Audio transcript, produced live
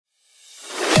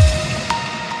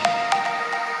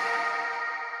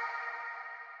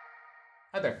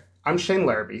I'm Shane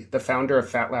Larrabee, the founder of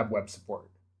FatLab Web Support.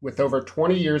 With over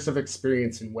 20 years of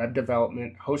experience in web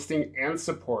development, hosting, and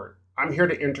support, I'm here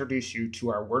to introduce you to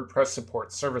our WordPress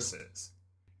support services.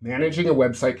 Managing a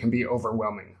website can be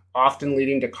overwhelming, often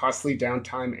leading to costly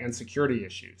downtime and security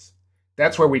issues.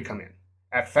 That's where we come in.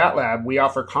 At FatLab, we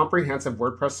offer comprehensive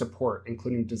WordPress support,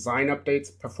 including design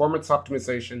updates, performance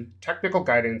optimization, technical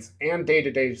guidance, and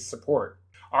day-to-day support.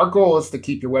 Our goal is to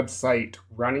keep your website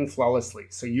running flawlessly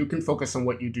so you can focus on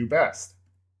what you do best,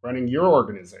 running your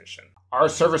organization. Our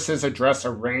services address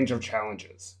a range of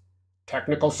challenges: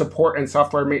 technical support and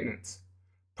software maintenance,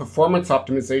 performance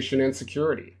optimization and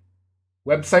security,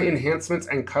 website enhancements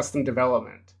and custom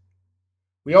development.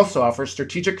 We also offer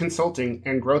strategic consulting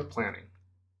and growth planning.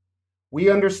 We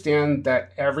understand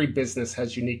that every business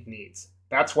has unique needs.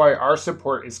 That's why our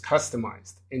support is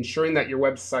customized, ensuring that your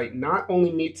website not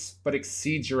only meets but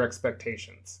exceeds your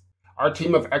expectations. Our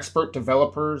team of expert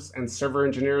developers and server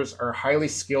engineers are highly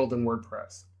skilled in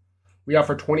WordPress. We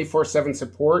offer 24/7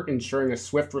 support, ensuring a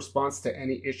swift response to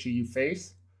any issue you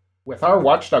face. With our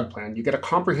Watchdog plan, you get a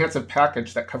comprehensive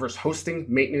package that covers hosting,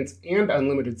 maintenance, and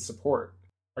unlimited support.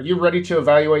 Are you ready to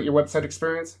evaluate your website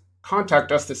experience?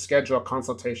 Contact us to schedule a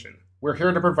consultation. We're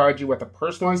here to provide you with a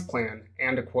personalized plan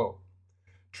and a quote.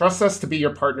 Trust us to be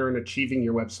your partner in achieving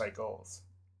your website goals.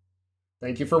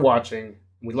 Thank you for watching, and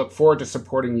we look forward to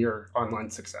supporting your online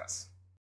success.